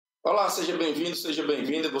Olá, seja bem-vindo, seja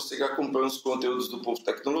bem-vinda. Você que acompanha os conteúdos do POVO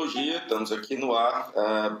Tecnologia. Estamos aqui no ar,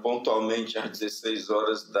 pontualmente às 16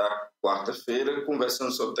 horas da quarta-feira,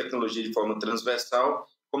 conversando sobre tecnologia de forma transversal,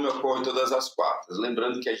 como ocorre todas as quartas.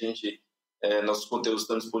 Lembrando que nossos conteúdos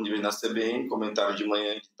estão disponíveis na CBN, comentário de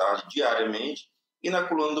manhã e de tarde, diariamente, e na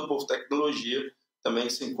coluna do POVO Tecnologia, também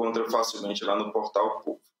se encontra facilmente lá no portal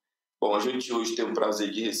POVO. Bom, a gente hoje tem o prazer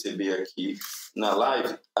de receber aqui na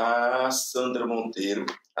live a Sandra Monteiro.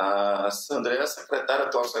 A Sandra é a secretária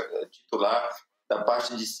atual titular da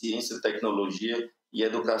parte de Ciência, Tecnologia e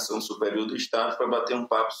Educação Superior do Estado, para bater um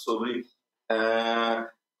papo sobre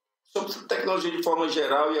tecnologia de forma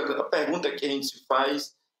geral. E a pergunta que a gente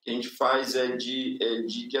faz é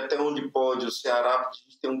de até onde pode o Ceará, porque a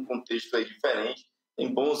gente tem um contexto aí diferente.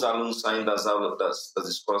 Tem bons alunos saindo das aulas das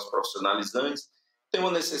escolas profissionalizantes, tem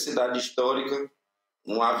uma necessidade histórica,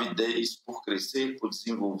 uma avidez por crescer, por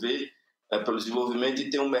desenvolver, pelo desenvolvimento, e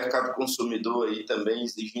tem um mercado consumidor aí também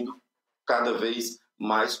exigindo cada vez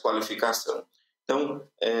mais qualificação. Então,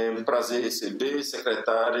 é um prazer receber,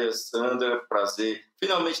 secretária Sandra, prazer.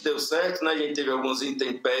 Finalmente deu certo, né? A gente teve alguns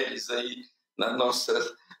intempéries aí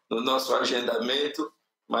no nosso agendamento,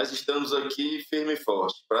 mas estamos aqui firme e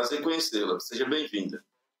forte. Prazer conhecê-la. Seja bem-vinda.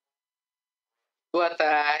 Boa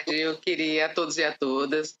tarde, eu queria a todos e a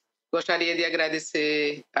todas. Gostaria de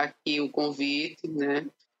agradecer aqui o convite, né,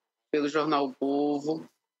 pelo Jornal Povo.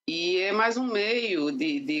 E é mais um meio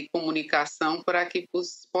de comunicação para que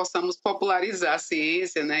possamos popularizar a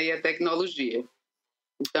ciência, né, e a tecnologia.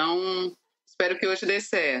 Então, espero que hoje dê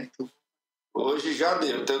certo. Hoje já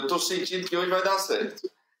deu. Eu estou sentindo que hoje vai dar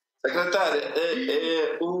certo. Secretária,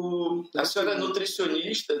 a senhora é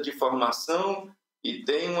nutricionista de formação e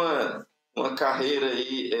tem uma carreira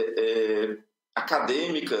aí,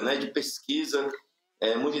 acadêmica, né, de pesquisa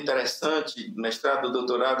muito interessante, mestrado,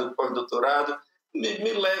 doutorado, pós-doutorado,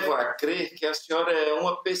 me leva a crer que a senhora é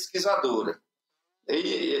uma pesquisadora.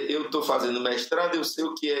 E eu estou fazendo mestrado, eu sei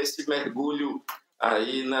o que é esse mergulho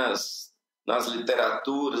aí nas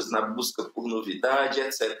literaturas, na busca por novidade,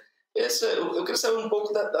 etc. Eu quero saber um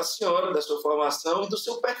pouco da senhora, da sua formação e do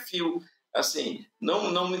seu perfil. Assim,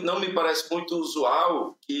 não me parece muito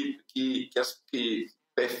usual que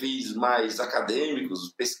perfis mais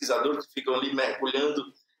acadêmicos, pesquisadores que ficam ali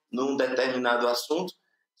mergulhando num determinado assunto,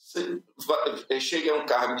 chegue a um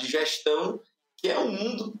cargo de gestão, que é um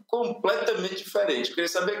mundo completamente diferente. Eu queria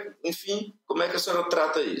saber, enfim, como é que a senhora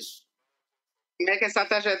trata isso? Como é que essa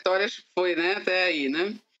trajetória foi, né, até aí,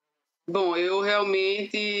 né? Bom, eu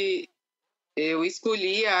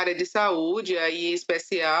escolhi a área de saúde, aí em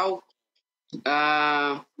especial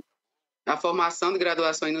a formação de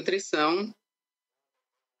graduação em nutrição.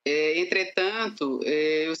 Entretanto,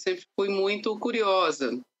 eu sempre fui muito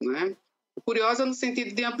curiosa, né? Curiosa no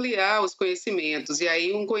sentido de ampliar os conhecimentos. E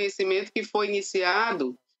aí um conhecimento que foi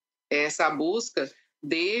iniciado, essa busca,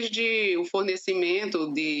 desde o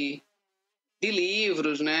fornecimento de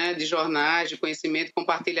livros, né, de jornais, de conhecimento,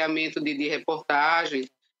 compartilhamento de reportagem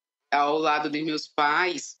ao lado de meus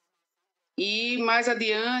pais. E mais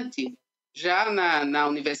adiante, já na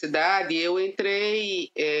universidade, eu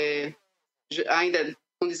entrei ainda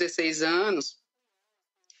com 16 anos,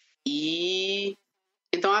 e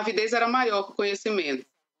então a avidez era maior que o conhecimento.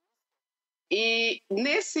 E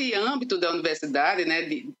nesse âmbito da universidade, né,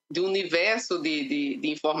 de universo de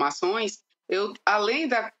informações, eu, além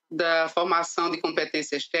da formação de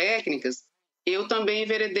competências técnicas, eu também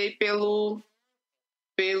enveredei pelo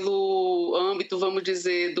âmbito, vamos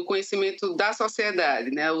dizer, do conhecimento da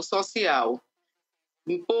sociedade, né, o social,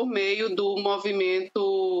 por meio do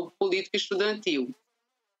movimento político estudantil.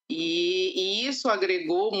 E isso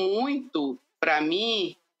agregou muito para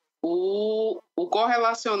mim o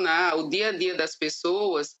correlacionar o dia a dia das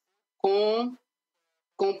pessoas com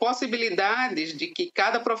possibilidades de que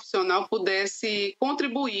cada profissional pudesse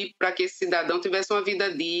contribuir para que esse cidadão tivesse uma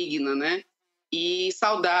vida digna, né, e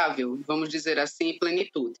saudável, vamos dizer assim, em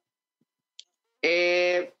plenitude.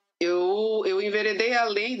 Eu enveredei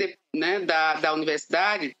além né, da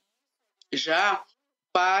universidade já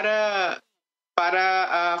para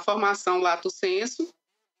a formação lato sensu,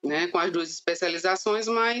 né, com as 2 especializações,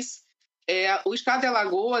 mas o estado de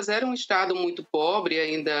Alagoas era um estado muito pobre,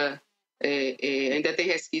 ainda tem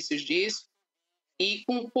resquícios disso, e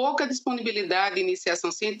com pouca disponibilidade de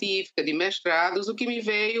iniciação científica, de mestrados, o que me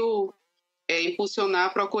veio impulsionar a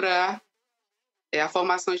procurar a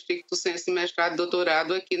formação stricto sensu, mestrado e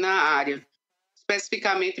doutorado aqui na área,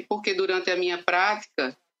 especificamente porque durante a minha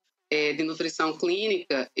prática de nutrição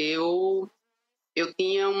clínica, eu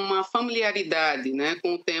tinha uma familiaridade, né,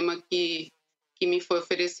 com o tema que me foi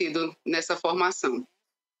oferecido nessa formação.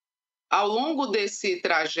 ao longo desse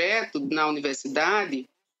trajeto na universidade,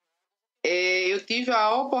 eu tive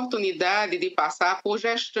a oportunidade de passar por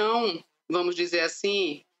gestão, vamos dizer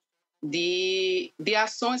assim, de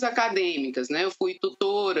ações acadêmicas, né? Eu fui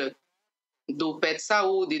tutora do PET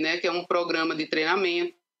Saúde, né? Que é um programa de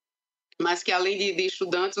treinamento, mas que além de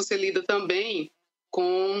estudantes, você lida também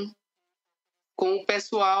com o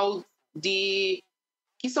pessoal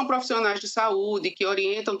que são profissionais de saúde, que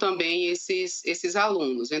orientam também esses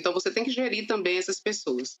alunos. Então, você tem que gerir também essas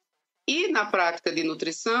pessoas. E na prática de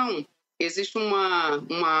nutrição, existe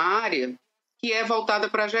uma área que é voltada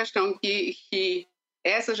para a gestão, que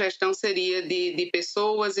essa gestão seria de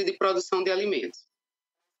pessoas e de produção de alimentos.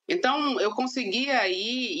 Então, eu consegui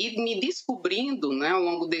aí ir me descobrindo, né, ao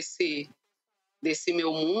longo desse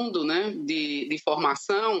meu mundo, né, de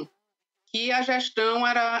formação, que a gestão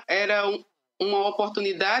era uma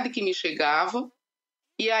oportunidade que me chegava,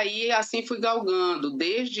 e aí assim fui galgando,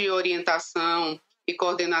 desde orientação e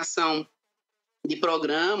coordenação de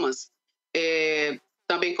programas,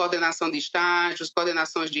 também coordenação de estágios,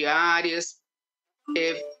 coordenações de áreas,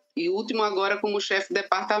 e último agora como chefe de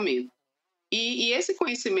departamento. E esse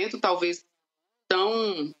conhecimento talvez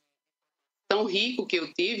tão rico que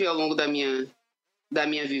eu tive ao longo da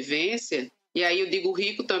minha vivência, e aí eu digo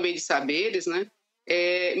rico também de saberes, né?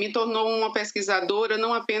 Me tornou uma pesquisadora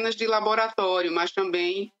não apenas de laboratório, mas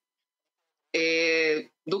também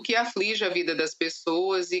do que aflige a vida das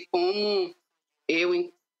pessoas e como eu,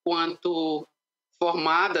 enquanto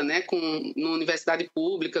formada, né, na universidade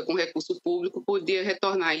pública, com recurso público, podia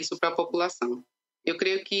retornar isso para a população. Eu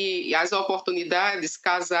creio que as oportunidades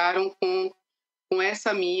casaram com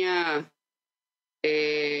essa minha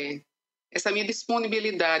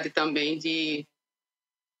disponibilidade também de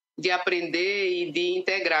aprender e de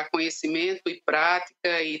integrar conhecimento e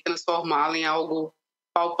prática e transformá-la em algo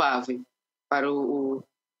palpável para o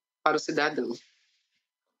cidadão.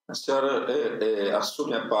 A senhora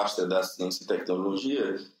assume a pasta da Ciência e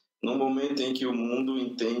Tecnologia no momento em que o mundo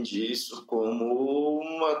entende isso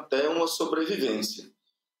como até uma sobrevivência,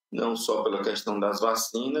 não só pela questão das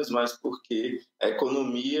vacinas, mas porque a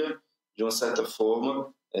economia, de uma certa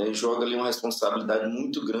forma, joga ali uma responsabilidade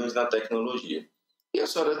muito grande na tecnologia. E a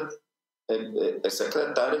senhora é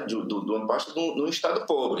secretária de uma pasta de um estado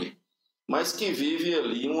pobre, mas que vive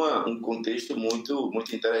ali um contexto muito,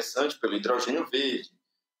 muito interessante pelo hidrogênio verde,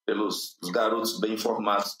 pelos garotos bem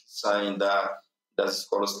formados que saem das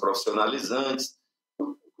escolas profissionalizantes.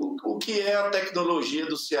 O que é a tecnologia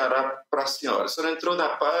do Ceará para a senhora? A senhora entrou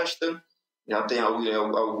na pasta, já tem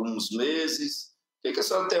alguns meses. O que a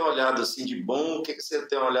senhora tem olhado assim, de bom? O que a senhora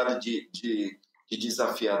tem olhado de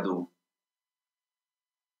desafiador?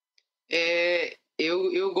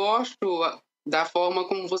 Eu gosto da forma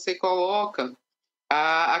como você coloca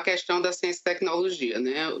a questão da ciência e tecnologia,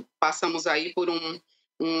 né? Passamos aí por um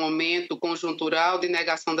momento conjuntural de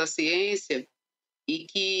negação da ciência e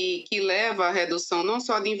que leva à redução não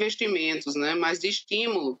só de investimentos, né, mas de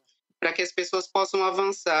estímulo para que as pessoas possam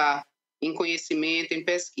avançar em conhecimento, em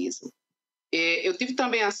pesquisa. Eu tive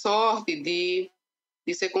também a sorte de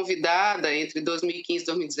ser convidada entre 2015 e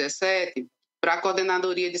 2017 para a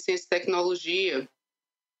Coordenadoria de Ciência e Tecnologia,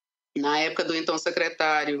 na época do então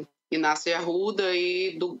secretário Inácio Arruda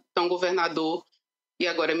e do então governador e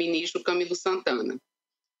agora ministro Camilo Santana.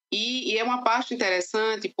 E é uma parte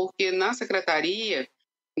interessante porque na secretaria,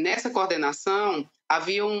 nessa coordenação,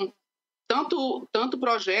 haviam tanto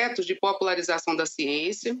projetos de popularização da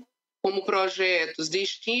ciência, como projetos de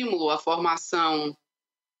estímulo à formação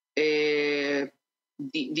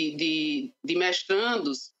de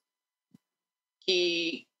mestrandos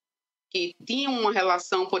que tinham uma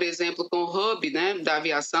relação, por exemplo, com o hub, né, da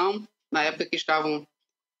aviação, na época que estava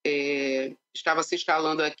se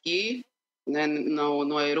instalando aqui, né,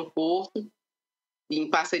 no aeroporto, em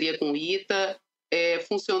parceria com o ITA,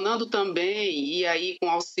 funcionando também, e aí com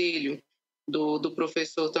auxílio do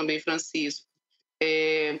professor também Francisco,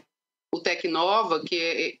 o Tecnova,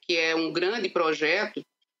 que é um grande projeto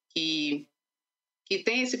que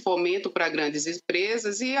tem esse fomento para grandes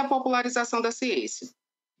empresas e a popularização da ciência.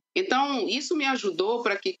 Então, isso me ajudou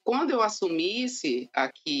para que, quando eu assumisse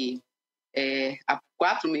aqui, há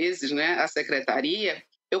 4 meses, né, a secretaria,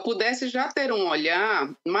 eu pudesse já ter um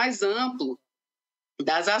olhar mais amplo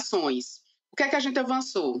das ações. O que é que a gente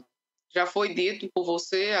avançou? Já foi dito por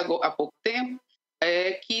você há pouco tempo,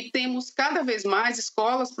 que temos cada vez mais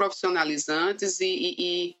escolas profissionalizantes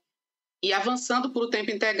e avançando para o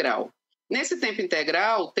tempo integral. Nesse tempo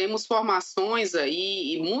integral, temos formações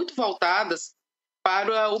aí muito voltadas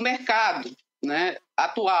para o mercado, né,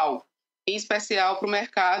 atual, em especial para o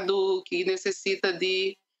mercado que necessita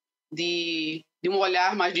de de um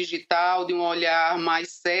olhar mais digital, de um olhar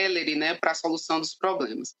mais célere, né, para a solução dos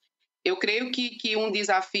problemas. Eu creio que um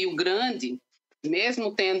desafio grande,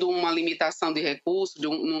 mesmo tendo uma limitação de recursos,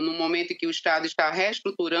 no momento em que o Estado está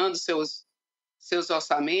reestruturando seus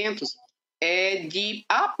orçamentos, é de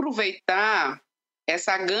aproveitar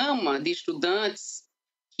essa gama de estudantes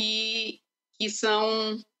que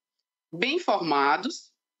são bem formados,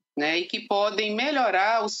 né, e que podem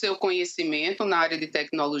melhorar o seu conhecimento na área de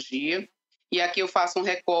tecnologia. E aqui eu faço um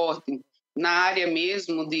recorte na área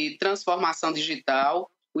mesmo de transformação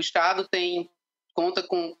digital. O Estado conta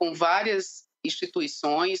com várias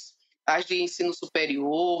instituições, as de ensino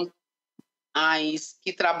superior, as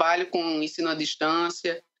que trabalham com ensino à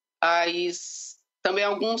distância, também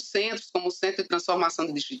alguns centros, como o Centro de Transformação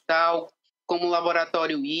Digital, como o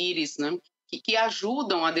Laboratório Íris, né, que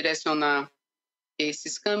ajudam a direcionar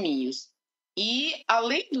esses caminhos. E,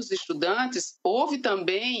 além dos estudantes, houve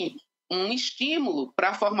também um estímulo para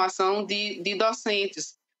a formação de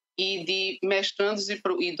docentes e de mestrandos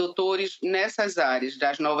e doutores nessas áreas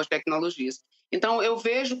das novas tecnologias. Então, eu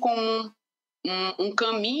vejo como um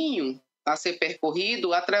caminho a ser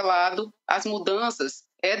percorrido atrelado às mudanças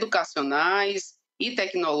educacionais e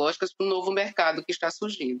tecnológicas para o novo mercado que está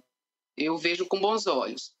surgindo. Eu vejo com bons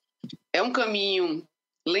olhos. É um caminho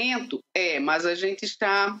lento? Mas a gente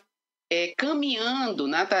está caminhando,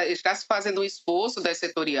 né? Está se fazendo um esforço das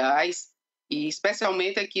setoriais, e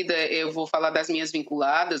especialmente aqui eu vou falar das minhas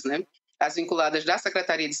vinculadas, né? As vinculadas da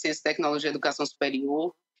Secretaria de Ciência, Tecnologia e Educação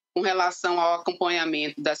Superior, com relação ao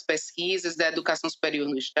acompanhamento das pesquisas da educação superior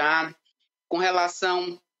no Estado, com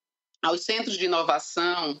relação aos centros de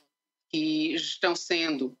inovação que estão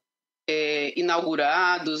sendo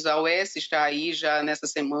inaugurados. A UES está aí já nessa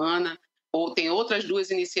semana, ou tem outras 2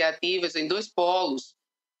 iniciativas em 2 polos,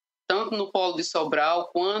 tanto no polo de Sobral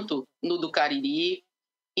quanto no do Cariri,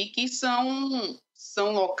 e que são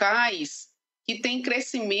locais que têm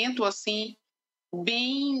crescimento assim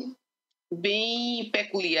bem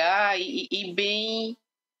peculiar e bem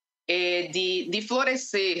de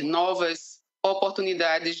florescer novas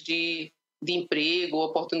oportunidades de emprego,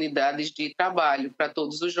 oportunidades de trabalho para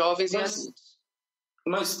todos os jovens e adultos.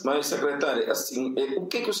 Mas, secretária, assim, o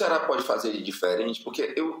que o Ceará pode fazer de diferente?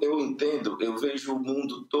 Porque eu entendo, eu vejo o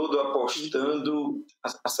mundo todo apostando,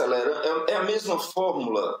 acelerando. É a mesma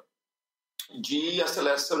fórmula de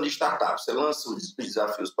aceleração de startups. Você lança os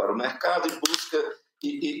desafios para o mercado e busca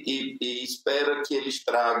e espera que eles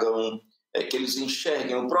tragam, que eles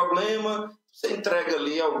enxerguem o problema. Você entrega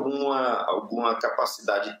ali alguma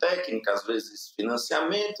capacidade técnica, às vezes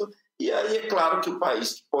financiamento, e aí é claro que o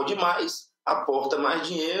país que pode mais aporta mais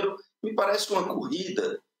dinheiro. Me parece uma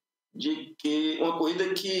corrida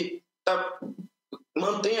que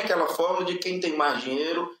mantém aquela forma de quem tem mais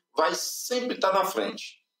dinheiro vai sempre estar na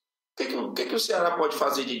frente. O que o Ceará pode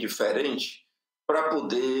fazer de diferente para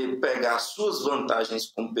poder pegar suas vantagens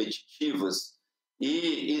competitivas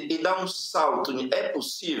e dar um salto? É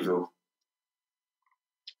possível?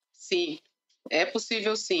 Sim, é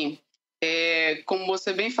possível sim. Como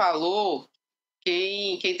você bem falou,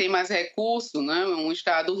 quem tem mais recursos, né, um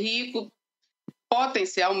estado rico,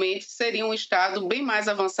 potencialmente seria um estado bem mais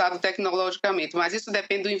avançado tecnologicamente, mas isso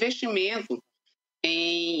depende do investimento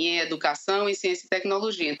em educação, em ciência e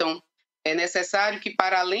tecnologia. Então, é necessário que,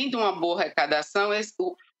 para além de uma boa arrecadação,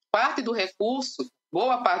 boa parte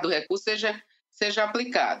do recurso seja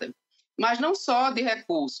aplicada. Mas não só de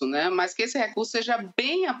recurso, né, mas que esse recurso seja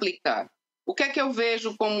bem aplicado. O que é que eu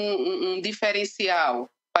vejo como um diferencial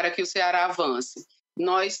para que o Ceará avance?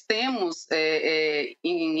 Nós temos,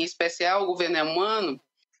 em especial, o governo Elmano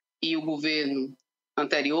e o governo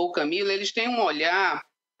anterior, o Camilo, eles têm um olhar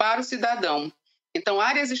para o cidadão. Então,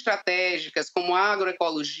 áreas estratégicas como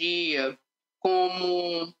agroecologia,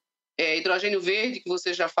 como hidrogênio verde, que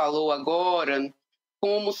você já falou agora,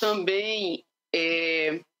 como também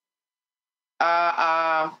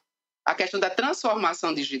a questão da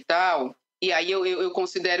transformação digital. E aí eu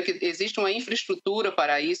considero que existe uma infraestrutura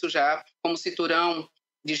para isso já, como cinturão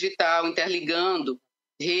digital, interligando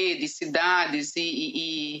redes, cidades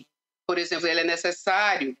e por exemplo, ele é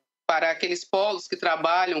necessário para aqueles polos que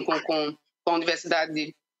trabalham com a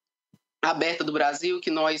Universidade Aberta do Brasil, que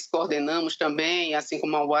nós coordenamos também, assim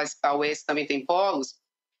como a UES também tem polos,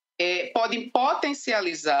 podem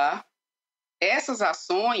potencializar essas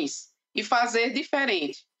ações e fazer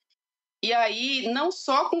diferente. E aí, não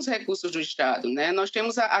só com os recursos do Estado, né? Nós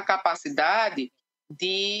temos a capacidade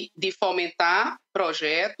de fomentar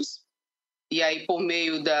projetos, e aí por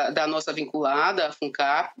meio da nossa vinculada, a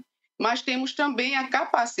FUNCAP, mas temos também a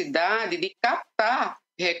capacidade de captar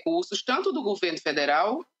recursos, tanto do governo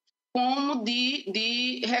federal, como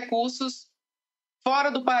de recursos fora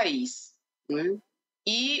do país, né?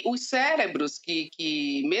 E os cérebros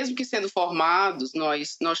que mesmo que sendo formados,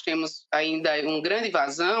 nós temos ainda uma grande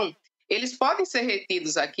vazão, eles podem ser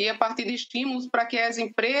retidos aqui a partir de estímulos para que as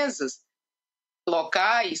empresas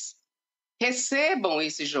locais recebam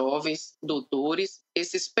esses jovens doutores,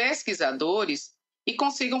 esses pesquisadores e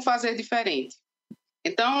consigam fazer diferente.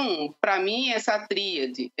 Então, para mim, essa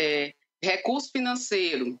tríade é recurso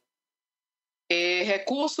financeiro,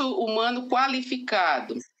 recurso humano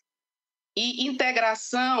qualificado e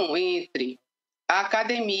integração entre a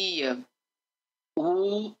academia,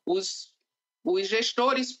 os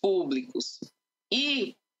gestores públicos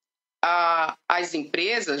e as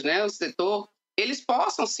empresas, né, o setor, eles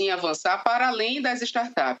possam sim avançar para além das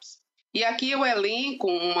startups. E aqui eu elenco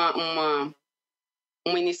uma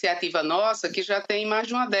iniciativa nossa que já tem mais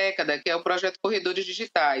de uma década, que é o projeto Corredores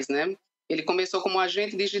Digitais, né? Ele começou como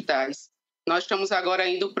agente digitais. Nós estamos agora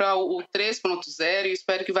indo para o 3.0 e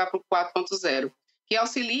espero que vá para o 4.0, que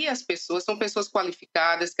auxilia as pessoas, são pessoas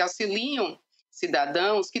qualificadas, que auxiliam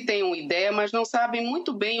cidadãos que têm uma ideia, mas não sabem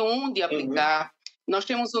muito bem onde aplicar. Nós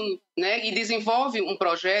temos e desenvolve um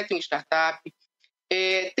projeto, uma startup.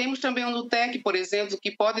 Temos também o Nutec, por exemplo, que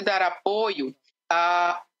pode dar apoio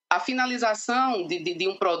a finalização de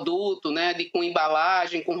um produto, né, com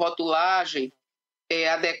embalagem, com rotulagem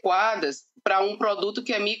adequadas para um produto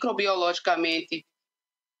que é microbiologicamente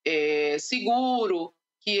seguro,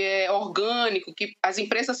 que é orgânico, que as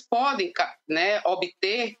empresas podem, né,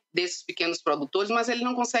 obter desses pequenos produtores, mas ele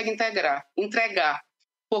não consegue entregar,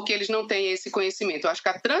 porque eles não têm esse conhecimento. Eu acho que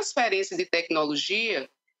a transferência de tecnologia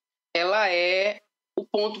ela é o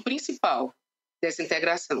ponto principal dessa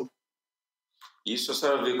integração. Isso a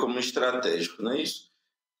senhora vê como estratégico, não é isso?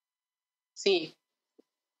 Sim.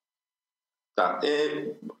 Tá.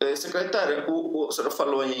 Secretária, a senhora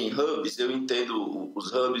falou em hubs, eu entendo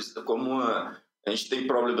os hubs como a gente tem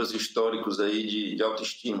problemas históricos aí de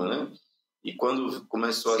autoestima, né? E quando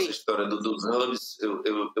começou Sim. essa história dos hubs,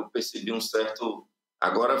 eu percebi um certo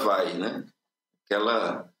agora vai, né?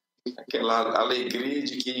 Aquela alegria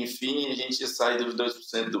de que, enfim, a gente sai dos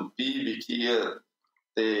 2% do PIB, que ia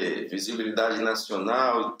ter visibilidade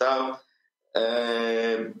nacional e tal.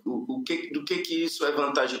 Do que isso é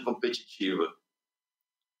vantagem competitiva?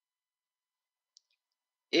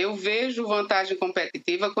 Eu vejo vantagem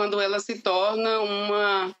competitiva quando ela se torna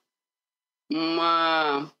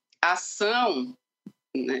uma ação,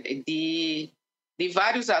 né, de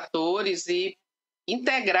vários atores e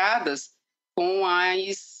integradas com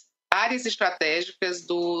as áreas estratégicas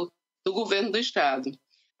do governo do Estado.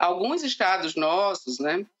 Alguns estados nossos,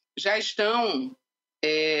 né, já estão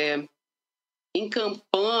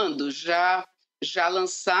encampando, já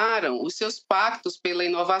lançaram os seus pactos pela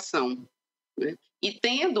inovação, né? E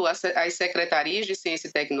tendo as secretarias de Ciência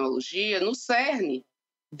e Tecnologia no cerne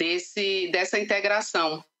dessa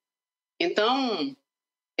integração. Então,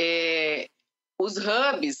 os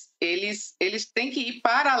hubs, eles têm que ir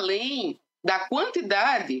para além da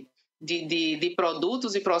quantidade de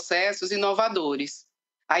produtos e processos inovadores.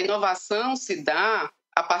 A inovação se dá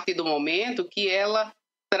a partir do momento que ela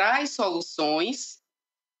traz soluções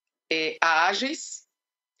ágeis,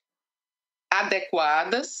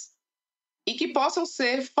 adequadas e que possam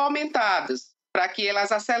ser fomentadas para que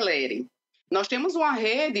elas acelerem. Nós temos uma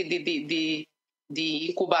rede de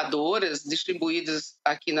incubadoras distribuídas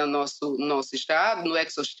aqui no nosso estado, no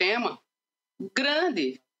ecossistema,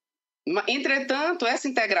 grande. Entretanto, essa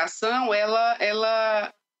integração,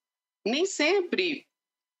 ela nem sempre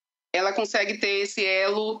ela consegue ter esse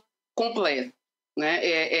elo completo, né?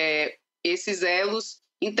 Esses elos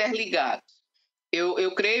interligados.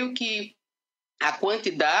 Eu creio que a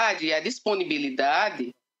quantidade e a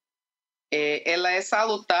disponibilidade ela é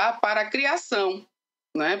salutar para a criação,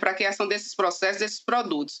 né? Para a criação desses processos, desses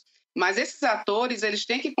produtos. Mas esses atores eles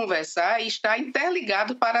têm que conversar e estar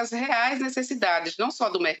interligados para as reais necessidades, não só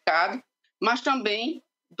do mercado, mas também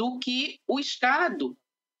do que o Estado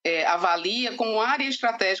avalia como área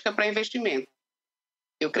estratégica para investimento.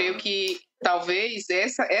 Eu creio que talvez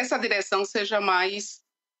essa direção seja mais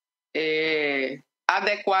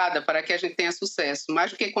adequada para que a gente tenha sucesso,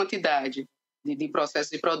 mais do que quantidade de processos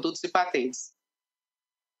de produtos e patentes.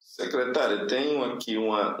 Secretária, tenho aqui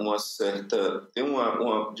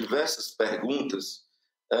diversas perguntas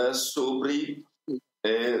sobre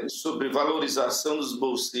valorização dos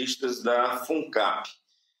bolsistas da FUNCAP.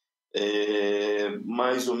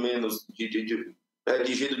 Mais ou menos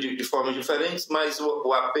dirigido de formas diferentes, mas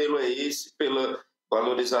o apelo é esse, pela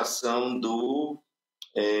valorização do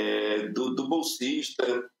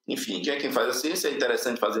bolsista. Enfim, quem faz a ciência, é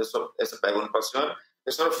interessante fazer essa pergunta para a senhora.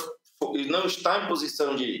 A senhora não está em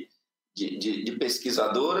posição de de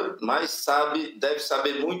pesquisadora, mas deve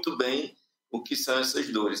saber muito bem o que são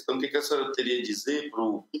essas dores. Então, o que a senhora teria a dizer para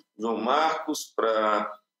o João Marcos,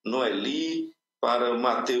 para Noeli, para o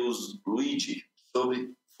Matheus Luigi,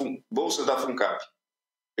 sobre bolsas da FUNCAP,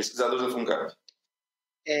 pesquisadores da FUNCAP?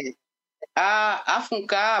 A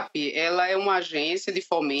FUNCAP, ela é uma agência de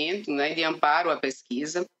fomento, né, de amparo à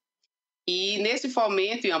pesquisa, e nesse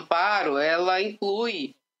fomento e amparo, ela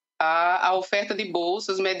inclui a oferta de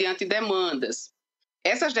bolsas mediante demandas.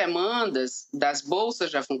 Essas demandas das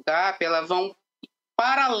bolsas da FUNCAP, elas vão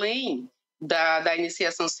para além da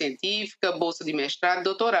iniciação científica, bolsa de mestrado e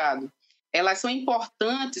doutorado. Elas são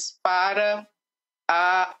importantes para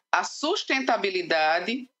a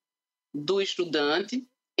sustentabilidade do estudante,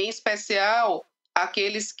 em especial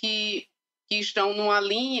aqueles que estão numa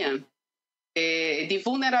linha de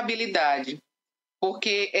vulnerabilidade,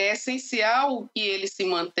 porque é essencial que ele se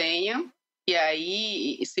mantenha, e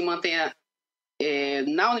aí se mantenha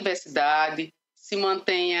na universidade, se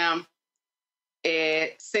mantenha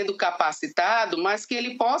sendo capacitado, mas que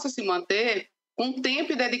ele possa se manter com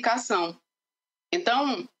tempo e dedicação.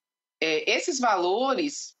 Então, esses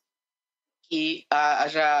valores que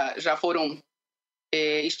já foram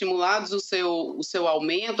estimulados o seu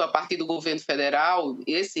aumento a partir do governo federal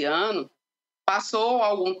esse ano, passou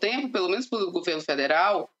algum tempo, pelo menos pelo governo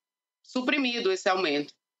federal, suprimido esse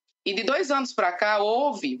aumento. E de 2 anos para cá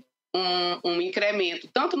houve um incremento,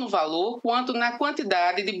 tanto no valor quanto na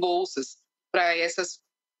quantidade de bolsas para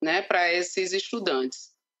esses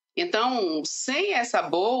estudantes. Então, sem essa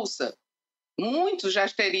bolsa, muitos já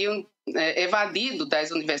teriam evadido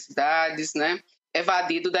das universidades, né?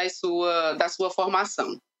 Evadido da sua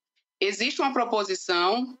formação. Existe uma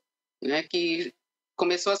proposição, né, que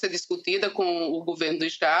começou a ser discutida com o governo do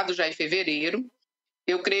estado já em fevereiro.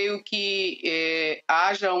 Eu creio que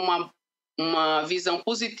haja uma visão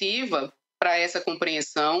positiva para essa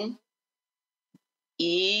compreensão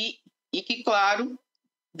e que, claro,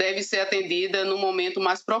 deve ser atendida no momento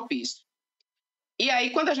mais propício. E aí,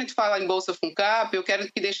 quando a gente fala em Bolsa FUNCAP, eu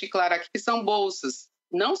quero que deixe claro aqui que são bolsas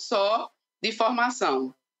não só de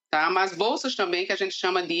formação, tá? Mas bolsas também que a gente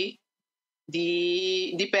chama de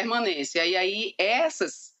permanência. E aí,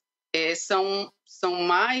 essas são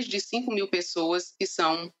mais de 5.000 pessoas que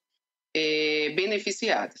são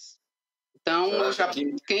beneficiadas. Então,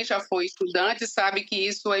 quem já foi estudante sabe que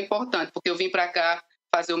isso é importante, porque eu vim para cá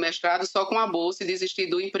fazer o mestrado só com a bolsa e desistir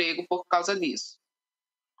do emprego por causa disso.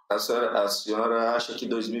 A senhora acha que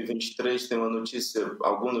 2023 tem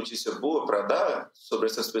alguma notícia boa para dar sobre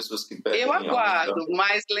essas pessoas que pedem? Eu aguardo,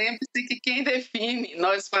 mas lembre-se que quem define,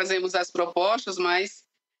 nós fazemos as propostas, mas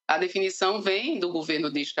a definição vem do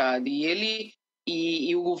governo do estado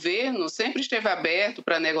e o governo sempre esteve aberto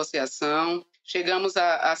para negociação. Chegamos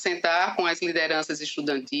a sentar com as lideranças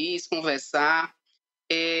estudantis, conversar.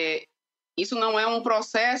 Isso não é um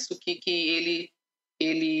processo que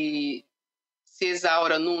ele se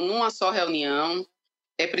exaura numa só reunião.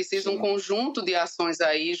 É preciso um conjunto de ações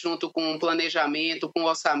aí, junto com planejamento, com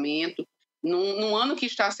orçamento, num ano que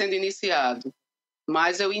está sendo iniciado.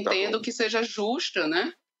 Mas eu entendo que seja justa,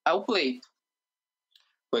 né, ao pleito.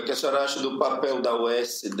 O que a senhora acha do papel da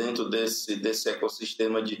UES dentro desse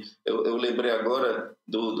ecossistema Eu lembrei agora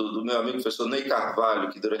do meu amigo professor Ney Carvalho,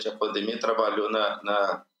 que durante a pandemia trabalhou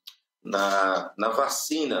na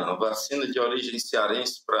vacina de origem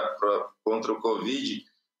cearense contra o Covid.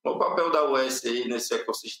 Qual o papel da UES aí nesse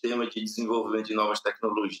ecossistema de desenvolvimento de novas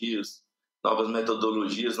tecnologias, novas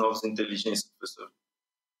metodologias, novas inteligências, professor?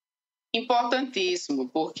 Importantíssimo,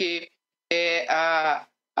 porque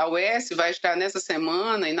a UES vai estar nessa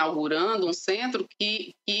semana inaugurando um centro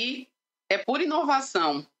que é por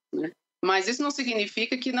inovação, né? Mas isso não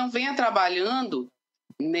significa que não venha trabalhando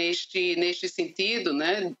neste sentido,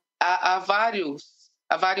 né, há vários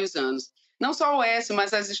anos. Não só a UES,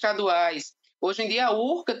 mas as estaduais. Hoje em dia, a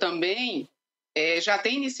URCA também já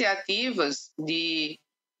tem iniciativas de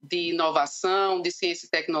inovação, de ciência e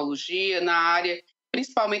tecnologia na área,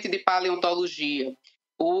 principalmente de paleontologia.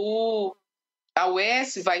 A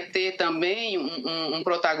UES vai ter também um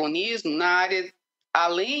protagonismo na área,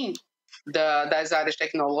 além das áreas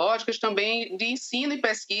tecnológicas, também de ensino e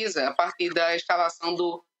pesquisa, a partir da instalação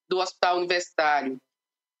do hospital universitário.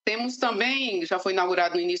 Temos também, já foi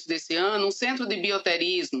inaugurado no início desse ano, um centro de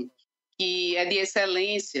bioterismo, que é de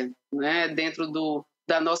excelência, né, dentro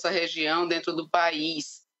da nossa região, dentro do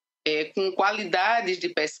país, com qualidades de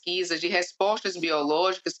pesquisa, de respostas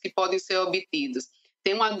biológicas que podem ser obtidas.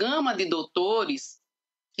 Tem uma gama de doutores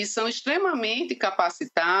que são extremamente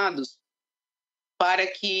capacitados para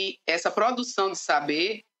que essa produção de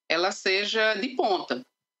saber ela seja de ponta.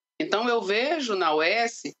 Então, eu vejo na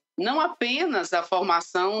UES não apenas a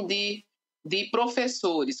formação de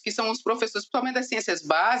professores, que são os professores, principalmente das ciências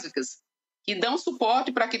básicas, que dão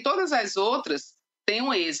suporte para que todas as outras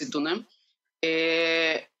tenham êxito, né?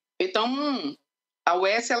 Então, a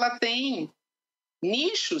UES ela tem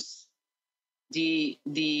nichos de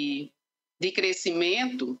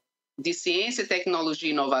crescimento de ciência, tecnologia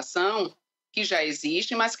e inovação que já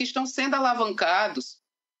existem, mas que estão sendo alavancados,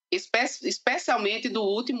 especialmente do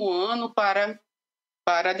último ano para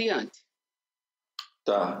adiante.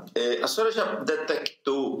 Tá. A senhora já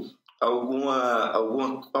detectou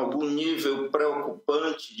algum nível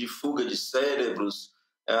preocupante de fuga de cérebros?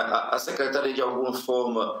 A secretária, de alguma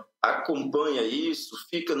forma, acompanha isso?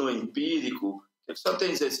 Fica no empírico? O que a senhora tem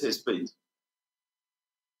a dizer a esse respeito?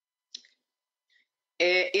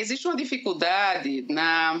 Existe uma dificuldade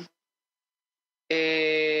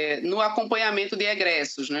no acompanhamento de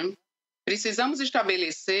egressos, né? Precisamos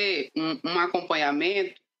estabelecer um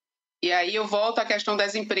acompanhamento, e aí eu volto à questão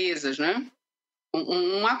das empresas, né?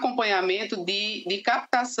 Um acompanhamento de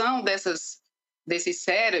captação desses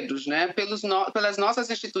cérebros, né? Pelas nossas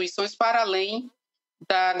instituições para além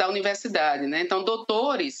da universidade, né? Então,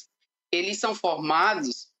 doutores, eles são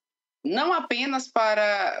formados não apenas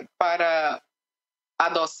para a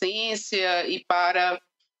docência e para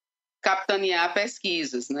capitanear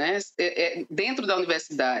pesquisas, né? Dentro da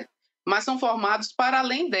universidade, mas são formados para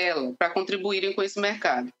além dela, para contribuírem com esse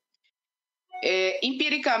mercado.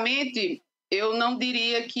 Empiricamente, eu não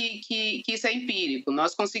diria que isso é empírico.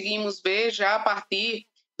 Nós conseguimos ver já a partir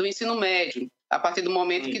do ensino médio, a partir do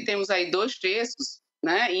momento que temos aí 2/3,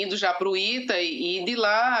 né, indo já para o ITA, e de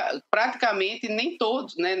lá praticamente nem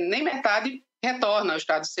todos, né, nem metade retorna ao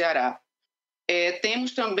estado do Ceará.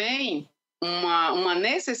 Temos também uma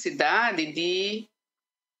necessidade de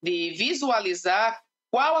visualizar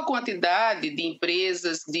qual a quantidade de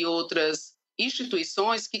empresas, de outras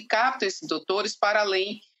instituições que captam esses doutores para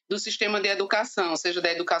além do sistema de educação, seja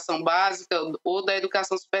da educação básica ou da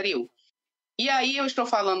educação superior. E aí eu estou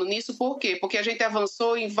falando nisso por quê? Porque a gente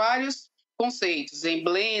avançou em vários conceitos, em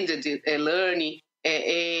blended learning,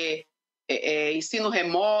 ensino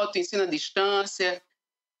remoto, ensino à distância,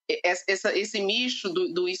 esse misto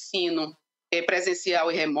do ensino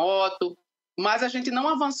presencial e remoto, mas a gente não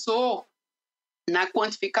avançou na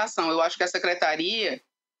quantificação. Eu acho que a secretaria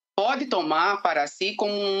pode tomar para si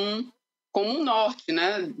como um norte,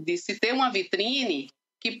 né, de se ter uma vitrine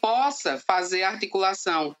que possa fazer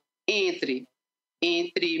articulação entre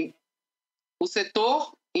o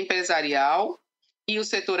setor empresarial e o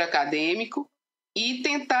setor acadêmico e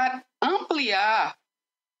tentar ampliar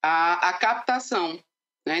a captação,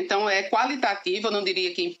 né? Então, é qualitativo, eu não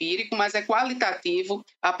diria que empírico, mas é qualitativo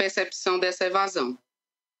a percepção dessa evasão,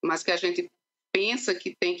 mas que a gente pensa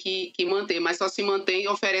que tem que manter, mas só se mantém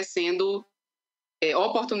oferecendo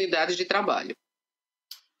oportunidades de trabalho.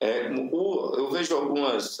 Eu vejo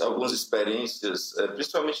algumas experiências,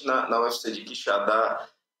 principalmente na UFC de Quixadá,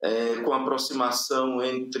 com aproximação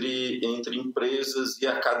entre empresas e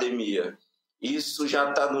academia. Isso já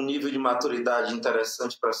está no nível de maturidade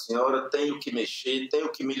interessante para a senhora? Tenho que mexer,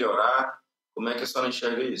 tenho que melhorar? Como é que a senhora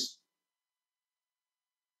enxerga isso?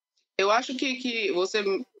 Eu acho que você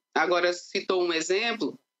agora citou um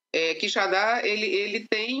exemplo. Quixadá ele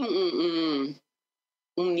tem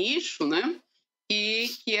um nicho, né?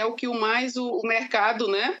 Que é o que o mercado,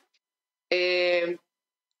 né,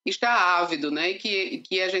 está ávido, né?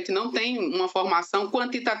 Que a gente não tem uma formação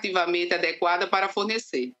quantitativamente adequada para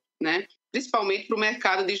fornecer, né? Principalmente para o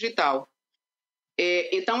mercado digital.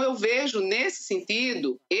 Então, eu vejo, nesse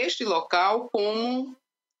sentido, este local como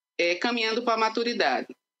caminhando para a maturidade.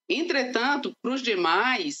 Entretanto, para os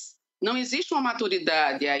demais, não existe uma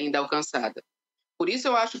maturidade ainda alcançada. Por isso,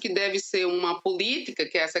 eu acho que deve ser uma política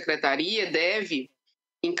que a secretaria deve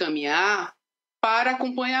encaminhar para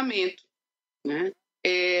acompanhamento, né?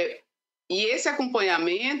 E esse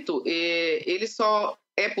acompanhamento, ele só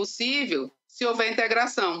é possível se houver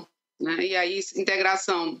integração, né? E aí,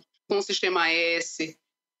 integração com o Sistema S,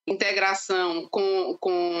 integração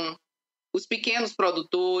com os pequenos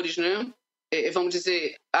produtores, né? Vamos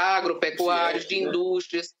dizer, agropecuários, de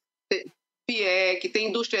indústrias, FIEC, tem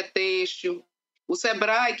indústria têxtil, o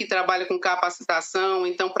SEBRAE, que trabalha com capacitação.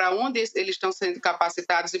 Então, para onde eles estão sendo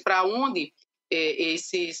capacitados e para onde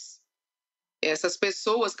essas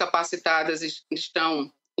pessoas capacitadas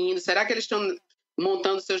estão indo? Será que eles estão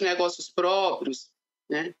montando seus negócios próprios,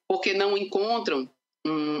 né? Porque não encontram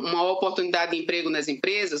uma oportunidade de emprego nas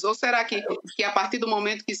empresas? Ou será que a partir do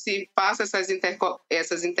momento que se faça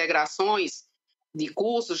essas integrações de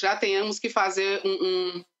cursos, já tenhamos que fazer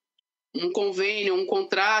um convênio, um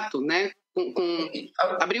contrato, né,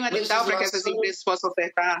 abrir um edital para que essas empresas possam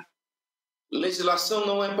ofertar? Legislação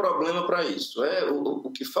não é problema para isso.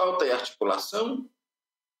 O que falta é articulação?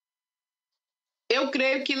 Eu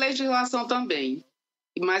creio que legislação também.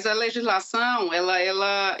 Mas a legislação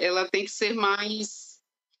ela tem que ser mais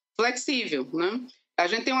flexível, né? A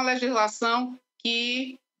gente tem uma legislação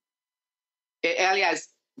que,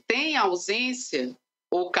 aliás, tem ausência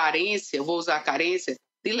ou carência, vou usar carência,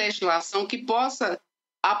 de legislação que possa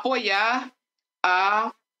apoiar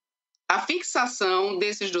a fixação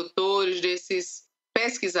desses doutores, desses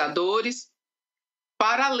pesquisadores,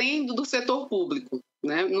 para além do setor público,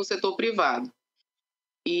 né? No setor privado.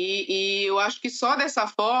 E eu acho que só dessa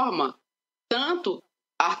forma, tanto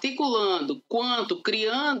articulando quanto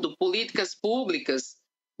criando políticas públicas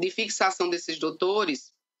de fixação desses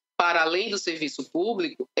doutores para além do serviço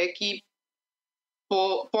público, é que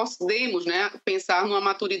podemos, né, pensar numa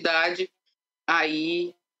maturidade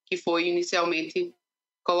aí que foi inicialmente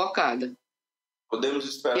colocada. Podemos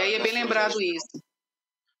esperar. E aí é bem lembrado isso.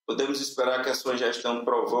 Podemos esperar que a sua gestão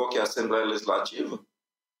provoque a Assembleia Legislativa?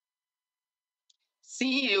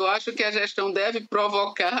 Sim, eu acho que a gestão deve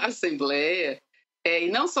provocar a Assembleia, e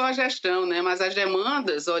não só a gestão, né, mas as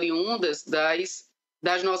demandas oriundas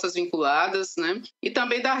das nossas vinculadas, né, e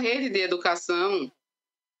também da rede de educação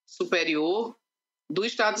superior do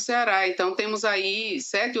Estado do Ceará. Então, temos aí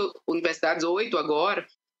 7 universidades, 8 agora,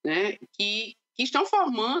 né, que estão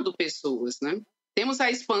formando pessoas, né? Temos a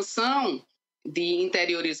expansão de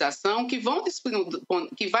interiorização que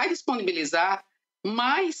vai disponibilizar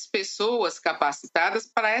mais pessoas capacitadas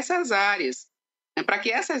para essas áreas, né? Para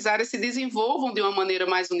que essas áreas se desenvolvam de uma maneira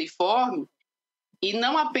mais uniforme e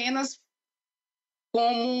não apenas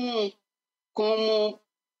como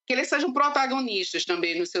que eles sejam protagonistas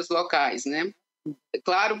também nos seus locais, né?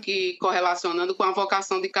 Claro que correlacionando com a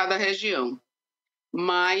vocação de cada região.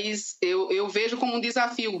 Mas eu vejo como um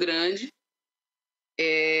desafio grande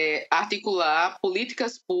articular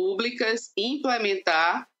políticas públicas e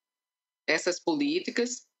implementar essas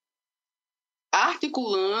políticas,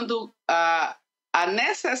 articulando a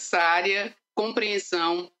necessária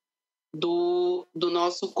compreensão do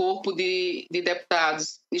nosso corpo de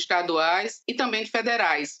deputados estaduais e também de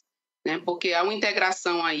federais, né? Porque há uma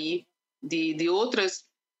integração aí de outras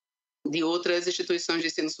instituições de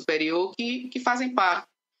ensino superior que fazem parte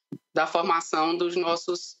da formação dos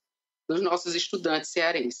nossos estudantes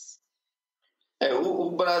cearenses.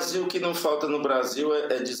 O Brasil, que não falta no Brasil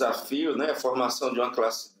é desafio, né? A formação de uma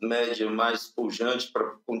classe média mais pujante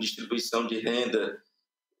com distribuição de renda.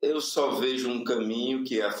 Eu só vejo um caminho,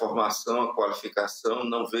 que é a formação, a qualificação,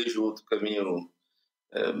 não vejo outro caminho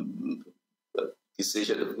que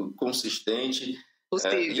seja consistente.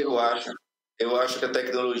 Possível. Eu acho que a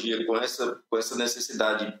tecnologia, com essa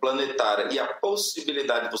necessidade planetária e a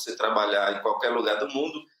possibilidade de você trabalhar em qualquer lugar do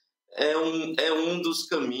mundo, é um dos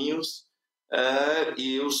caminhos,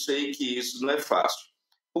 e eu sei que isso não é fácil.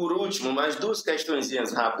 Por último, mais 2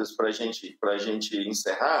 questõezinhas rápidas para a gente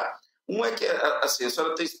encerrar. Uma é que assim, a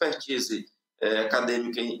senhora tem expertise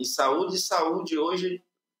acadêmica em saúde, hoje,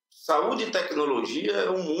 saúde e tecnologia é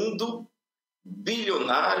um mundo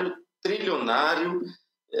bilionário, trilionário.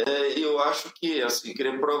 Eu acho que assim,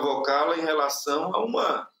 querer provocá-la em relação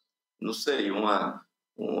a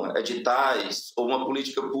editais ou uma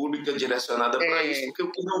política pública direcionada para isso, porque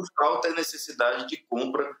o que não falta é necessidade de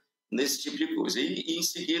compra nesse tipo de coisa. E em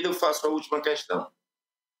seguida eu faço a última questão.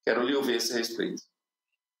 Quero lhe ouvir a esse respeito.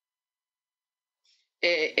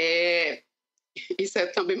 Isso é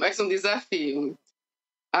também mais um desafio.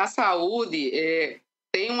 A saúde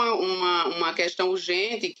tem uma questão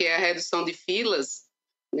urgente, que é a redução de filas,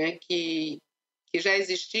 né, que já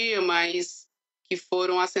existia, mas que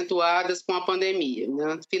foram acentuadas com a pandemia,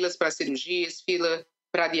 né? Filas para cirurgias, fila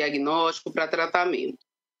para diagnóstico, para tratamento.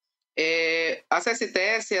 A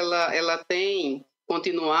SECITECE ela tem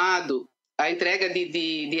continuado a entrega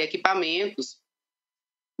de equipamentos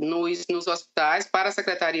nos hospitais para a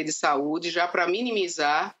Secretaria de Saúde, já para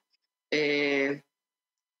minimizar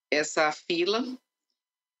essa fila.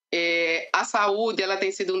 A saúde ela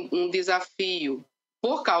tem sido um desafio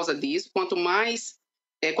por causa disso. Quanto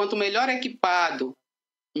melhor equipado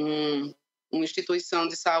uma instituição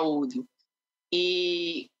de saúde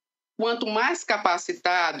e quanto mais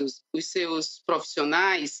capacitados os seus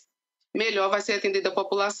profissionais, melhor vai ser atendida a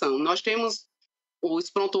população. Nós temos os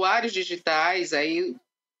prontuários digitais aí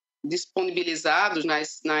disponibilizados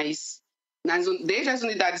desde as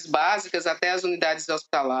unidades básicas até as unidades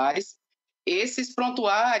hospitalares. Esses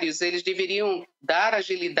prontuários eles deveriam dar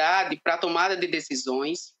agilidade para a tomada de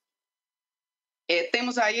decisões.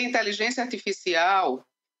 Temos aí a inteligência artificial,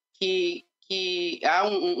 que há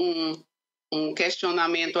um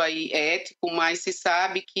questionamento aí ético, mas se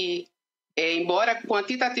sabe que, embora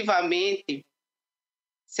quantitativamente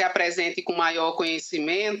se apresente com maior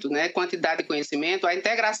conhecimento, né, quantidade de conhecimento, a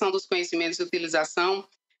integração dos conhecimentos e utilização,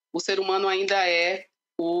 o ser humano ainda é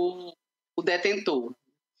o detentor.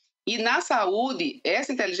 E na saúde,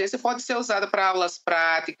 essa inteligência pode ser usada para aulas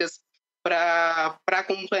práticas, para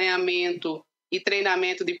acompanhamento e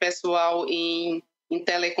treinamento de pessoal em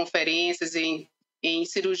teleconferências, em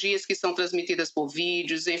cirurgias que são transmitidas por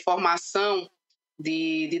vídeos, em formação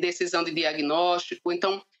de decisão de diagnóstico.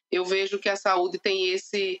 Então, eu vejo que a saúde tem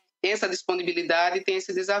essa disponibilidade e tem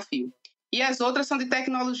esse desafio. E as outras são de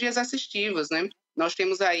tecnologias assistivas, né? Nós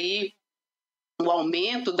temos aí o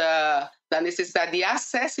aumento da necessidade de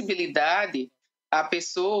acessibilidade à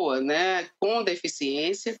pessoa, né, com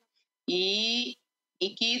deficiência e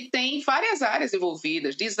que tem várias áreas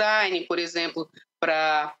envolvidas. Design, por exemplo,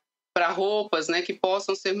 para roupas, né, que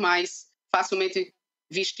possam ser mais facilmente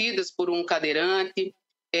vestidas por um cadeirante,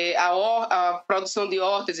 a produção de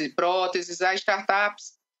órteses e próteses, as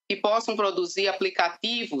startups que possam produzir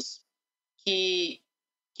aplicativos que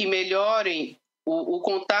melhorem o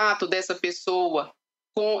contato dessa pessoa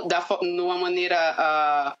de uma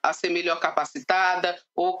maneira a ser melhor capacitada,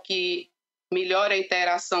 ou que melhore a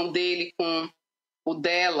interação dele com o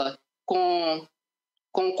dela, com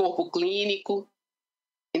o corpo clínico.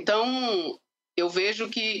 Então, eu vejo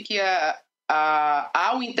que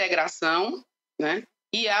há uma integração, né?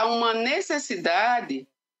 E há uma necessidade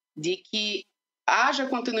de que haja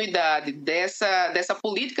continuidade dessa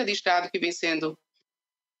política de Estado que vem sendo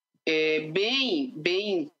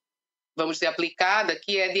bem, vamos dizer, aplicada,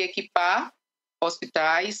 que é de equipar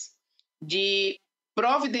hospitais, de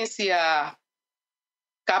providenciar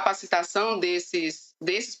capacitação desses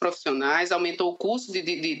profissionais, aumentou o custo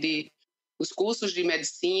os cursos de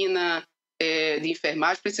medicina, de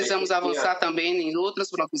enfermagem, precisamos avançar também em outras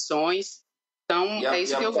profissões. Então, é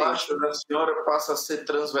isso que eu vejo. E a parte da senhora passa a ser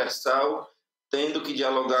transversal, tendo que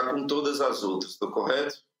dialogar com todas as outras, estou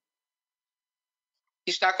correto?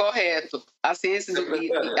 Está correto. A ciência,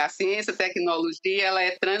 a tecnologia, ela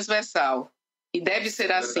é transversal. E deve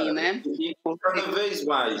ser assim, né? E cada vez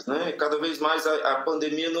mais, né? Cada vez mais a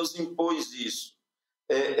pandemia nos impôs isso.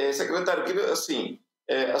 Secretário, eu queria, assim,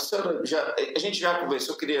 a gente já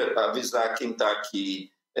conversou, eu queria avisar quem está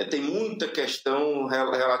aqui, tem muita questão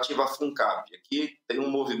relativa à FUNCAP. Aqui tem um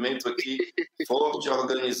movimento aqui forte,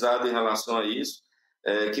 organizado em relação a isso.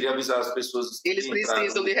 Queria avisar as pessoas... Eles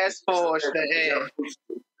precisam de resposta.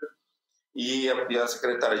 E a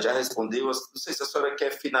secretária já respondeu. Não sei se a senhora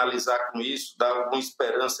quer finalizar com isso, dar alguma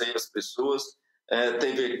esperança aí às pessoas.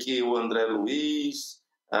 Teve aqui o André Luiz,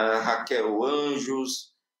 a Raquel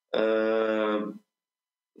Anjos,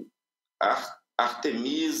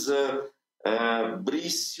 Artemisa,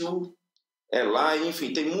 Brício, lá,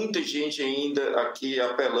 enfim, tem muita gente ainda aqui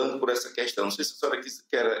apelando por essa questão. Não sei se a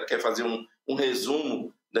senhora quer fazer um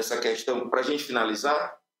resumo dessa questão para a gente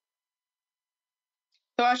finalizar.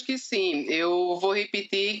 Eu acho que sim. Eu vou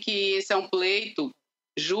repetir que esse é um pleito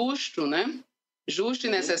justo, né? Justo e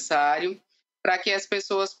necessário, para que as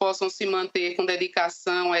pessoas possam se manter com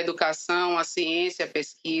dedicação à educação, à ciência, à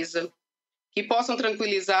pesquisa, que possam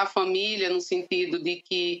tranquilizar a família no sentido de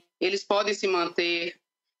que eles podem se manter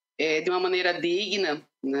de uma maneira digna,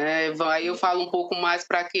 né? Aí eu falo um pouco mais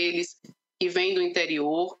para aqueles que vêm do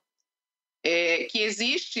interior, que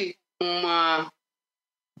existe uma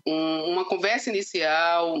conversa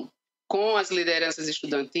inicial com as lideranças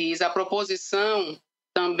estudantis, a proposição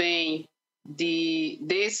também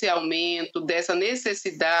desse aumento, dessa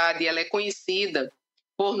necessidade, ela é conhecida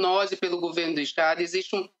por nós e pelo governo do Estado.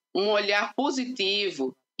 Existe um olhar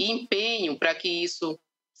positivo e empenho para que isso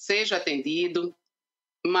seja atendido,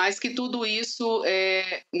 mas que tudo isso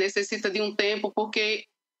necessita de um tempo, porque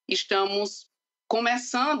estamos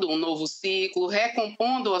começando um novo ciclo,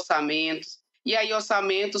 recompondo orçamentos, e aí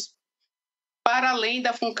orçamentos para além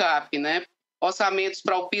da FUNCAP, né? Orçamentos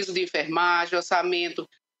para o piso de enfermagem, orçamento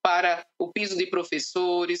para o piso de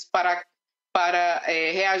professores, para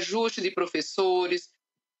reajuste de professores,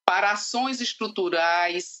 para ações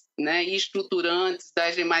estruturais, né, e estruturantes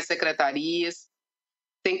das demais secretarias.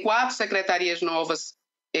 Tem 4 secretarias novas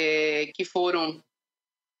que foram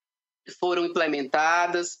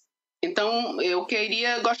implementadas. Então, eu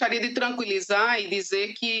gostaria de tranquilizar e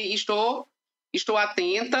dizer que estou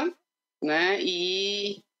atenta, né,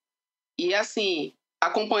 e assim,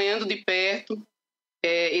 acompanhando de perto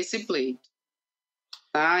esse pleito.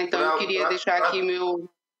 Tá? Então, eu queria deixar aqui meu...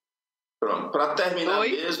 Pronto, para terminar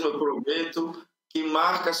mesmo, eu prometo que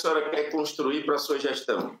marca a senhora quer construir para a sua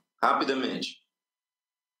gestão, rapidamente.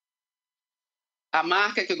 A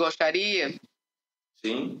marca que eu gostaria?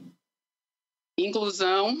 Sim.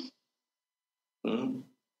 Inclusão.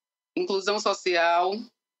 Inclusão social,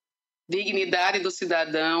 dignidade do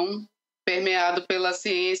cidadão, permeado pela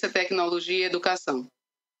ciência, tecnologia e educação.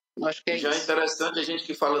 Acho que é Já isso. É interessante a gente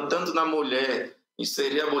que fala tanto na mulher,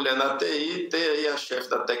 inserir a mulher na TI, ter aí a chefe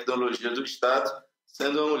da tecnologia do Estado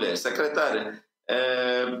sendo uma mulher. Secretária,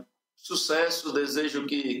 sucesso, desejo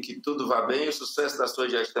que tudo vá bem, o sucesso da sua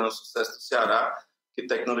gestão, o sucesso do Ceará, que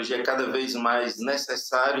tecnologia é cada vez mais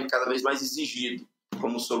necessário e cada vez mais exigido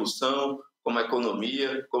como solução, como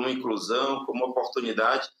economia, como inclusão, como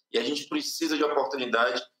oportunidade, e a gente precisa de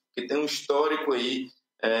oportunidade, porque tem um histórico aí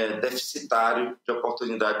deficitário de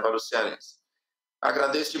oportunidade para o cearense.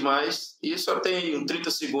 Agradeço demais e só tem 30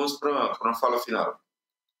 segundos para uma fala final.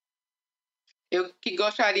 Eu que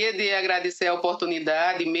gostaria de agradecer a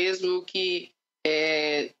oportunidade, mesmo que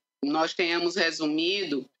nós tenhamos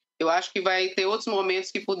resumido, eu acho que vai ter outros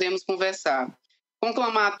momentos que podemos conversar.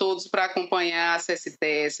 Conclamar a todos para acompanhar a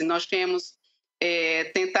SECITECE. Nós temos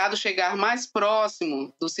tentado chegar mais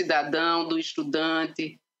próximo do cidadão, do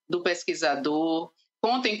estudante, do pesquisador.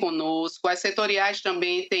 Contem conosco. As setoriais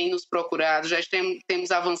também têm nos procurado, já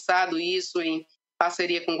temos avançado isso em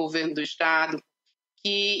parceria com o governo do Estado,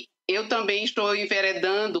 que eu também estou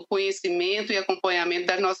enveredando conhecimento e acompanhamento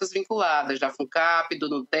das nossas vinculadas, da FUNCAP, do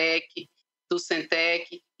NUTEC, do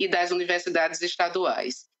SENTEC e das universidades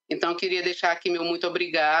estaduais. Então, eu queria deixar aqui meu muito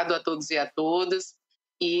obrigado a todos e a todas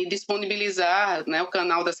e disponibilizar, né, o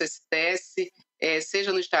canal da SECITECE,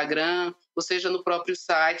 seja no Instagram ou seja no próprio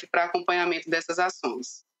site, para acompanhamento dessas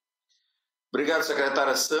ações. Obrigado,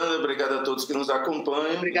 secretária Sandra. Obrigado a todos que nos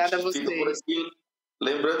acompanham. Obrigada a vocês. Fica por aqui.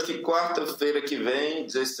 Lembrando que quarta-feira que vem,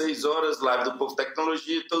 16 horas, live do Povo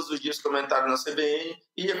Tecnologia, todos os dias comentário na CBN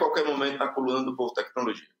e a qualquer momento na coluna do Povo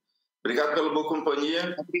Tecnologia. Obrigado pela boa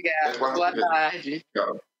companhia. Obrigada. Boa tarde.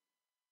 Tchau.